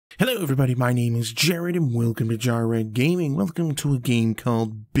Hello everybody, my name is Jared and welcome to Jared Gaming. Welcome to a game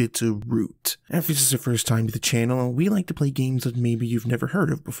called Bitterroot. If this is your first time to the channel, we like to play games that maybe you've never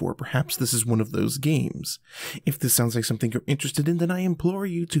heard of before. Perhaps this is one of those games. If this sounds like something you're interested in, then I implore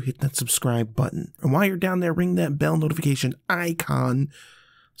you to hit that subscribe button. And while you're down there, ring that bell notification icon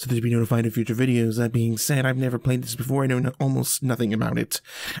so that you'll be notified of future videos. That being said, I've never played this before. I know almost nothing about it.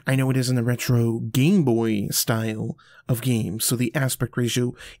 I know it is in the retro Game Boy style of games, so the aspect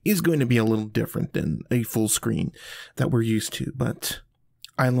ratio is going to be a little different than a full screen that we're used to, but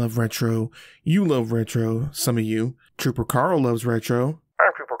I love retro. You love retro, some of you. Trooper Carl loves retro.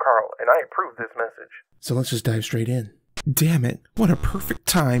 I'm Trooper Carl, and I approve this message. So let's just dive straight in. Damn it, what a perfect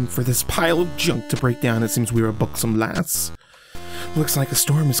time for this pile of junk to break down. It seems we're a buxom lass. Looks like a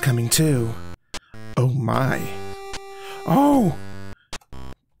storm is coming too. Oh my. Oh!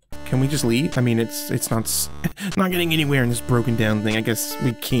 Can we just leave? I mean, it's not getting anywhere in this broken down thing. I guess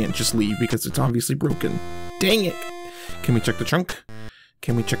we can't just leave because it's obviously broken. Dang it! Can we check the trunk?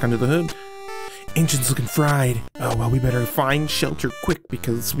 Can we check under the hood? Engine's looking fried. Oh, well, we better find shelter quick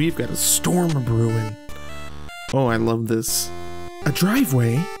because we've got a storm brewing. Oh, I love this. A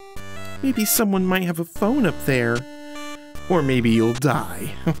driveway? Maybe someone might have a phone up there. Or maybe you'll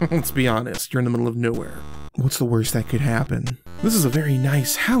die. Let's be honest, you're in the middle of nowhere. What's the worst that could happen? This is a very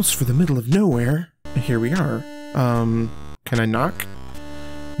nice house for the middle of nowhere. Here we are. Can I knock?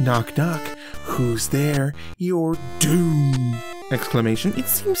 Knock, knock. Who's there? You're doomed! Exclamation. It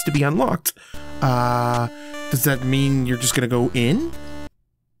seems to be unlocked. Does that mean you're just gonna go in?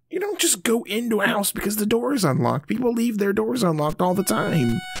 You don't just go into a house because the door is unlocked. People leave their doors unlocked all the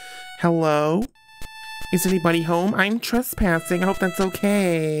time. Hello? Is anybody home? I'm trespassing. I hope that's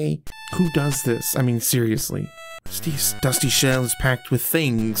okay. Who does this? I mean, seriously. These dusty shelves packed with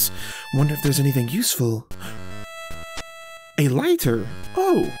things. Wonder if there's anything useful. A lighter.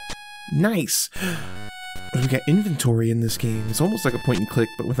 Oh, nice. We got inventory in this game. It's almost like a point and click,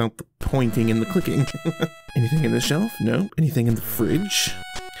 but without the pointing and the clicking. Anything in the shelf? No. Anything in the fridge?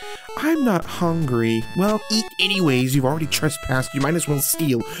 I'm not hungry. Well, eat anyways. You've already trespassed. You might as well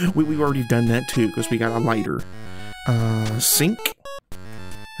steal. We've already done that too, because we got a lighter. Sink?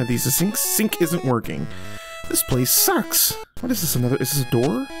 Are these a sink? Sink isn't working. This place sucks. What is this, is this a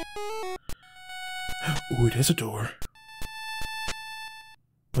door? Oh, it is a door.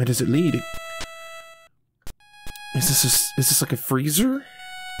 Where does it lead? Is this like a freezer?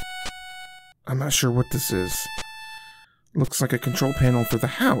 I'm not sure what this is. Looks like a control panel for the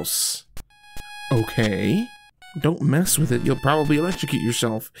house. Okay. Don't mess with it. You'll probably electrocute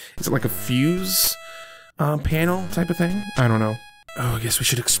yourself. Is it like a fuse panel type of thing? I don't know. Oh, I guess we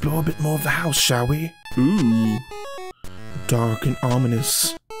should explore a bit more of the house, shall we? Ooh. Dark and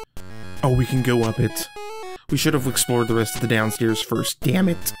ominous. Oh, we can go up it. We should have explored the rest of the downstairs first. Damn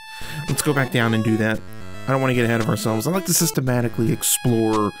it. Let's go back down and do that. I don't want to get ahead of ourselves. I like to systematically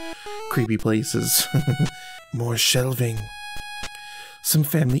explore creepy places. More shelving. Some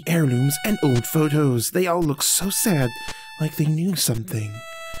family heirlooms and old photos. They all look so sad, like they knew something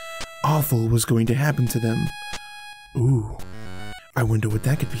awful was going to happen to them. Ooh. I wonder what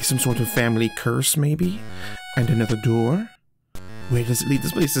that could be. Some sort of family curse, maybe? And another door? Where does it lead?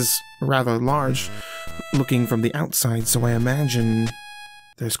 This place is rather large, looking from the outside, so I imagine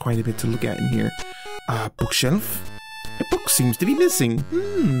there's quite a bit to look at in here. Bookshelf? A book seems to be missing.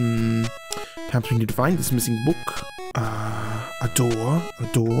 Perhaps we need to find this missing book. A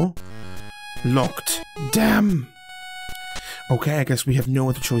door. Locked. Damn! Okay, I guess we have no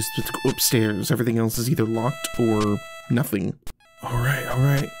other choice but to go upstairs. Everything else is either locked or nothing.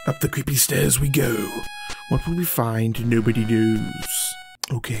 Alright. Up the creepy stairs we go. What will we find? Nobody knows.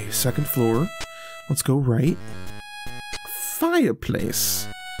 Okay, second floor. Let's go right. Fireplace.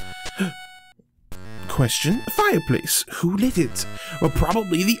 Question. Fireplace. Who lit it? Well,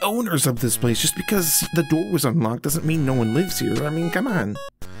 probably the owners of this place. Just because the door was unlocked doesn't mean no one lives here. I mean, come on.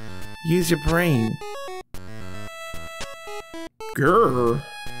 Use your brain. Grr.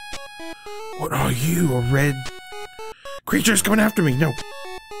 What are you, a red... Creature's coming after me. No.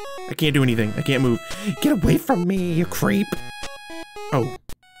 I can't do anything. I can't move. Get away from me, you creep. Oh.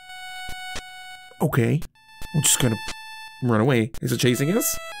 Okay. I'm just gonna run away. Is it chasing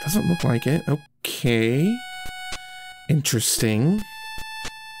us? Doesn't look like it. Okay. Interesting.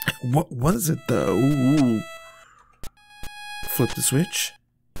 What was it, though? Ooh. Flip the switch.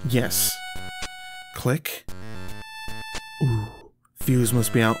 Yes. Click. Ooh. Fuse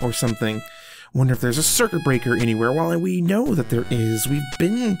must be out or something. Wonder if there's a circuit breaker anywhere. Well, we know that there is. We've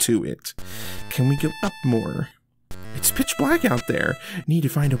been to it. Can we go up more? It's It's pitch black out there. Need to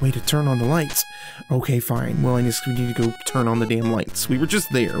find a way to turn on the lights. Okay, fine. Well, we need to go turn on the damn lights. We were just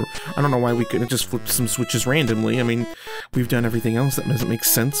there. I don't know why we couldn't just flip some switches randomly. I mean, we've done everything else that doesn't make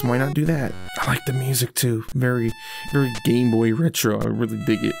sense. Why not do that? I like the music too. Very, very Game Boy retro. I really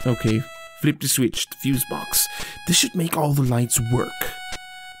dig it. Okay, flip the switch, the fuse box. This should make all the lights work.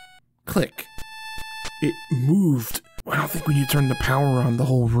 Click. It moved. I don't think when you turn the power on, the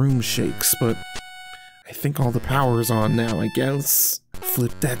whole room shakes, but I think all the power is on now, I guess.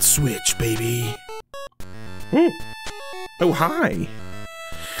 Flip that switch, baby. Oh, hi.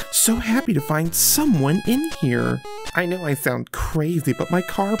 So happy to find someone in here. I know I sound crazy, but my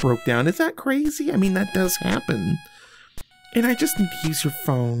car broke down. Is that crazy? I mean, that does happen. And I just need to use your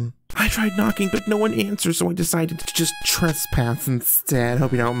phone. I tried knocking, but no one answered, so I decided to just trespass instead.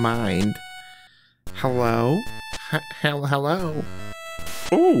 Hope you don't mind. Hello? Hello?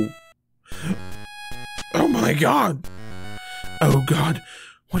 Oh! Oh my god! Oh god,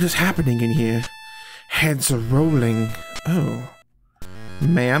 what is happening in here? Heads are rolling. Oh.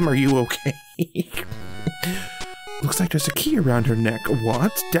 Ma'am, are you okay? Looks like there's a key around her neck.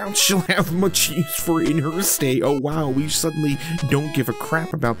 What? Doubt she'll have much use for it in her stay. Oh wow, we suddenly don't give a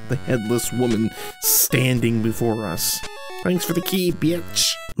crap about the headless woman standing before us. Thanks for the key, bitch.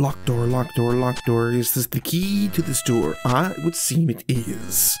 Locked door, locked door, locked door. Is this the key to this door? It would seem it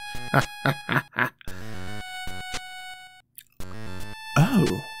is. Oh,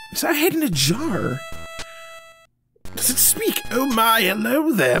 is that head in a jar? Does it speak? Oh my,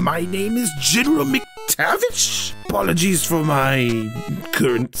 hello there. My name is General McTavish. Apologies for my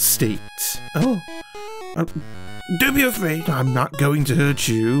current state. Oh, don't be afraid. I'm not going to hurt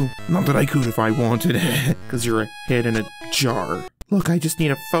you. Not that I could if I wanted, because you're a head in a jar. Look, I just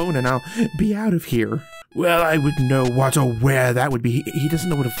need a phone and I'll be out of here. Well, I would know what or where that would be. He doesn't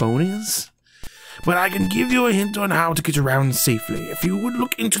know what a phone is? But I can give you a hint on how to get around safely. If you would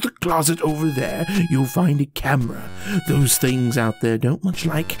look into the closet over there, you'll find a camera. Those things out there don't much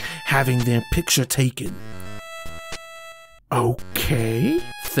like having their picture taken. Okay,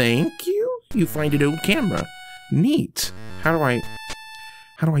 thank you. You find an old camera. Neat. How do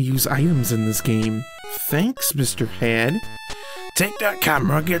I use items in this game? Thanks, Mr. Head. Take that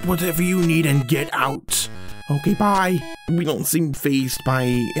camera, get whatever you need, and get out. Okay, bye. We don't seem fazed by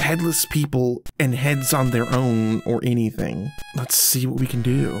headless people and heads on their own or anything. Let's see what we can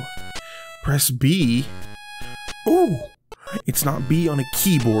do. Press B. Oh, it's not B on a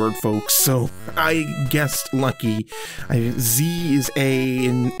keyboard, folks, so I guessed lucky. Z is A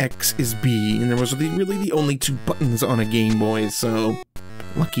and X is B, and there was really the only two buttons on a Game Boy, so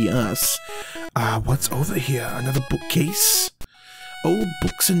lucky us. What's over here? Another bookcase? Old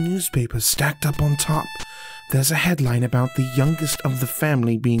books and newspapers stacked up on top. There's a headline about the youngest of the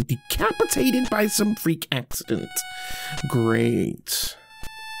family being decapitated by some freak accident. Great.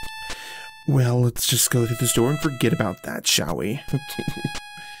 Well, let's just go through this door and forget about that, shall we?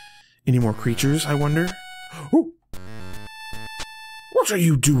 Any more creatures, I wonder? Oh! What are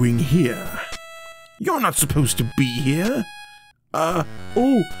you doing here? You're not supposed to be here. Oh!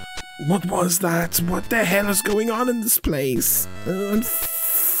 What was that? What the hell is going on in this place? I'm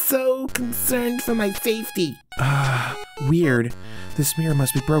so concerned for my safety. Weird. This mirror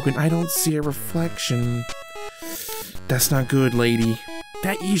must be broken. I don't see a reflection. That's not good, lady.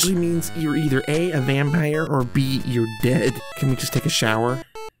 That usually means you're either A, a vampire, or B, you're dead. Can we just take a shower?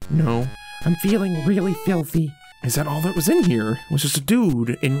 No. I'm feeling really filthy. Is that all that was in here? It was just a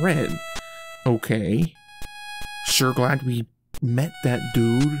dude in red. Okay. Sure glad we met that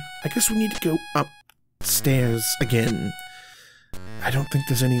dude. I guess we need to go upstairs again. I don't think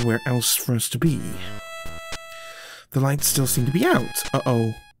there's anywhere else for us to be. The lights still seem to be out.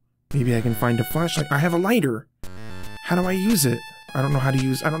 Uh-oh. Maybe I can find a flashlight. I have a lighter. How do I use it? I don't know how to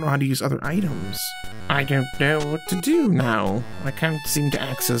use other items. I don't know what to do now. I can't seem to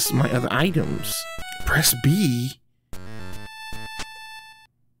access my other items. Press B.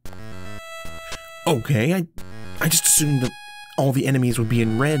 Okay, I just assumed that all the enemies would be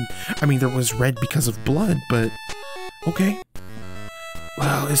in red. I mean, there was red because of blood, but okay.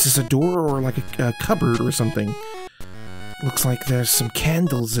 Well, is this a door or like a cupboard or something? Looks like there's some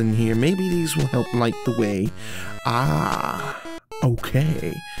candles in here. Maybe these will help light the way. Ah,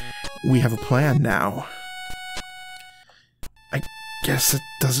 okay. We have a plan now. I guess it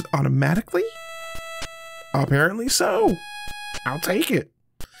does it automatically? Apparently so. I'll take it.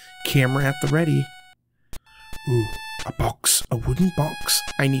 Camera at the ready. Ooh, a box. A wooden box.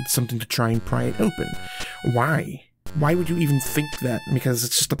 I need something to try and pry it open. Why? Why would you even think that? Because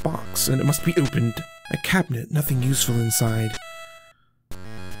it's just a box, and it must be opened. A cabinet, nothing useful inside.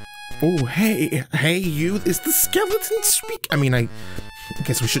 Oh, hey, you, is the skeleton speak? I mean, I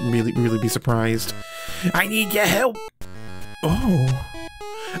guess we shouldn't really be surprised. I need your help.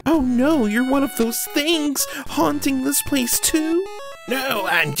 Oh no, you're one of those things haunting this place too? No,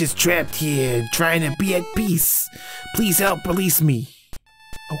 I'm just trapped here, trying to be at peace. Please help release me.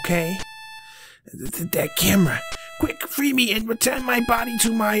 Okay. That camera. Quick, free me and return my body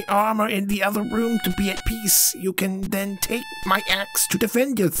to my armor in the other room to be at peace. You can then take my axe to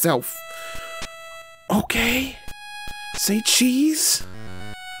defend yourself. Okay. Say cheese?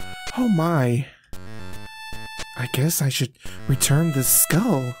 Oh my. I guess I should return this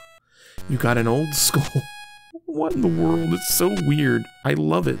skull. You got an old skull. What in the world? It's so weird. I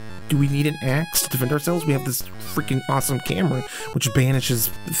love it. Do we need an axe to defend ourselves? We have this freaking awesome camera, which banishes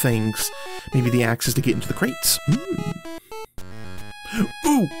things. Maybe the axe is to get into the crates.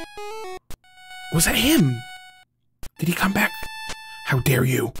 Ooh! Was that him? Did he come back? How dare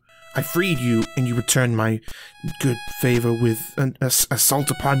you? I freed you, and you returned my good favor with an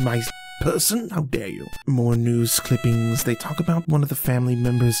assault upon my person? How dare you? More news clippings. They talk about one of the family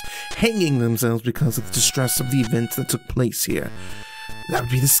members hanging themselves because of the distress of the events that took place here. That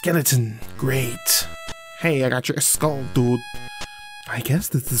would be the skeleton. Great. Hey, I got your skull, dude. I guess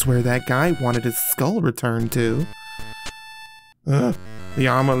this is where that guy wanted his skull returned to. The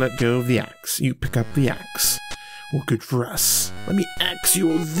armor let go of the axe. You pick up the axe. Well, good for us. Let me axe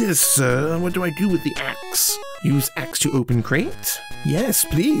you this, sir. What do I do with the axe? Use axe to open crate? Yes,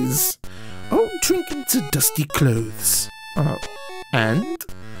 please. Oh, trinkets and dusty clothes. Oh, and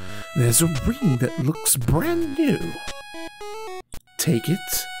there's a ring that looks brand new. Take it?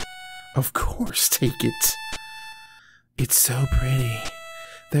 Of course, take it. It's so pretty.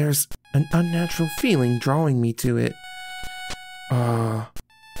 There's an unnatural feeling drawing me to it.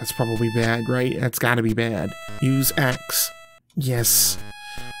 That's probably bad, right? That's gotta be bad. Use axe. Yes.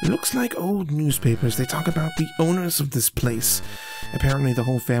 It looks like old newspapers. They talk about the owners of this place. Apparently the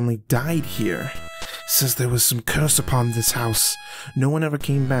whole family died here. Says there was some curse upon this house. No one ever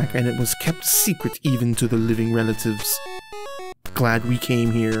came back, and it was kept secret even to the living relatives. Glad we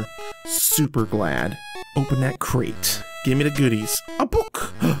came here. Super glad. Open that crate. Give me the goodies. A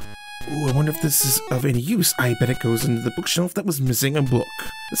book! Ooh, I wonder if this is of any use. I bet it goes into the bookshelf that was missing a book.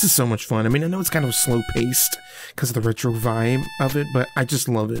 This is so much fun. I mean, I know it's kind of slow-paced because of the retro vibe of it, but I just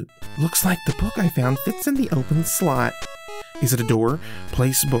love it. Looks like the book I found fits in the open slot. Is it a door?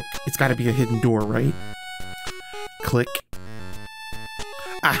 Place book. It's gotta be a hidden door, right? Click.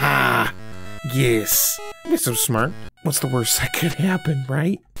 Aha! Yes. You're so smart. What's the worst that could happen,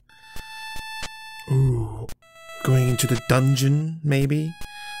 right? Ooh. Going into the dungeon, maybe?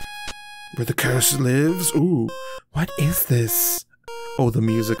 Where the curse lives? Ooh. What is this? Oh, the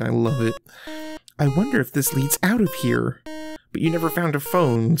music. I love it. I wonder if this leads out of here. But you never found a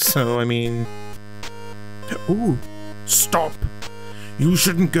phone, so, I mean... Ooh. Stop. You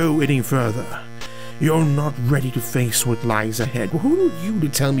shouldn't go any further. You're not ready to face what lies ahead. Who are you to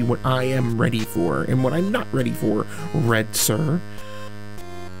tell me what I am ready for and what I'm not ready for, Red Sir?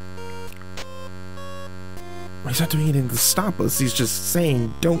 He's not doing anything to stop us. He's just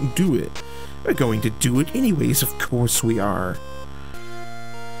saying, don't do it. We're going to do it anyways. Of course we are.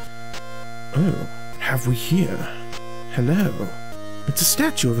 Oh, have we here? Hello. It's a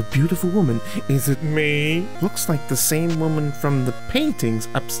statue of a beautiful woman. Is it me? Looks like the same woman from the paintings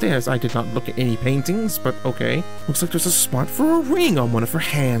upstairs. I did not look at any paintings, but okay. Looks like there's a spot for a ring on one of her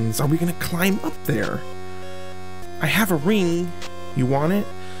hands. Are we gonna climb up there? I have a ring. You want it?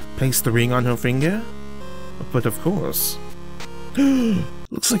 Place the ring on her finger? But of course.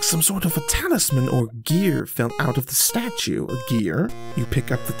 Looks like some sort of a talisman or gear fell out of the statue. A gear? You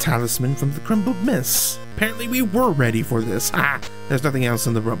pick up the talisman from the crumbled mess. Apparently we were ready for this. Ah, there's nothing else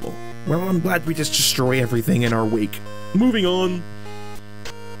in the rubble. Well, I'm glad we just destroy everything in our wake. Moving on.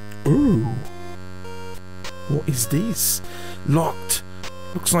 Ooh. What is this? Locked.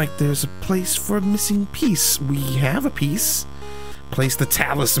 Looks like there's a place for a missing piece. We have a piece. Place the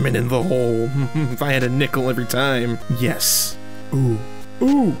talisman in the hole. If I had a nickel every time. Yes. Ooh.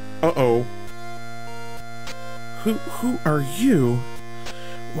 Ooh. Uh-oh. Who are you?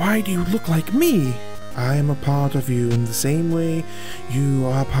 Why do you look like me? I am a part of you in the same way you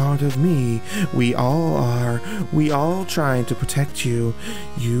are part of me. We all are. We all trying to protect you.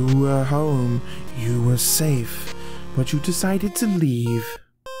 You were home. You were safe. But you decided to leave.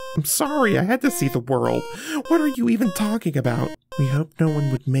 I'm sorry, I had to see the world. What are you even talking about? We hoped no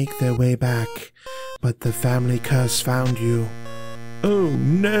one would make their way back, but the family curse found you. Oh,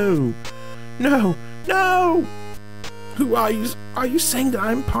 no. No, no! Who are you? Are you saying that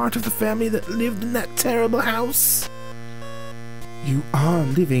I'm part of the family that lived in that terrible house? You are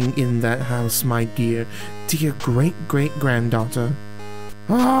living in that house, my dear great-great-granddaughter.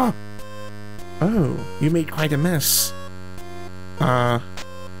 Ah! Oh, you made quite a mess.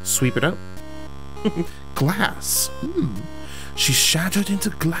 Sweep it up. Glass. She shattered into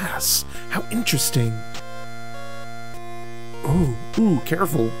glass. How interesting. Oh, ooh,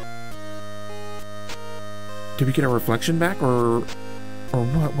 careful. Did we get our reflection back, or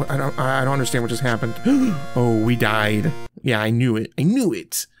what? I don't understand what just happened. Oh, we died. Yeah, I knew it. I knew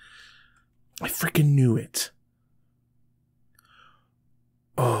it. I freaking knew it.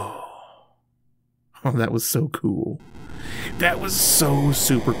 Oh, that was so cool. That was so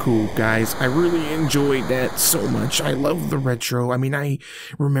super cool, guys. I really enjoyed that so much. I love the retro. I mean, I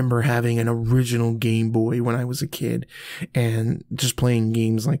remember having an original Game Boy when I was a kid, and just playing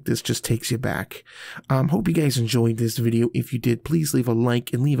games like this just takes you back. Hope you guys enjoyed this video. If you did, please leave a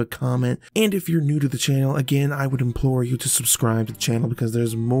like and leave a comment. And if you're new to the channel, again, I would implore you to subscribe to the channel because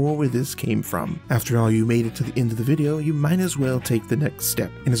there's more where this came from. After all, you made it to the end of the video, you might as well take the next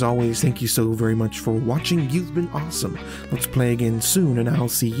step. And as always, thank you so very much for watching. You've been awesome. Let's play again soon, and I'll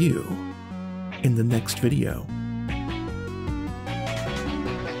see you in the next video.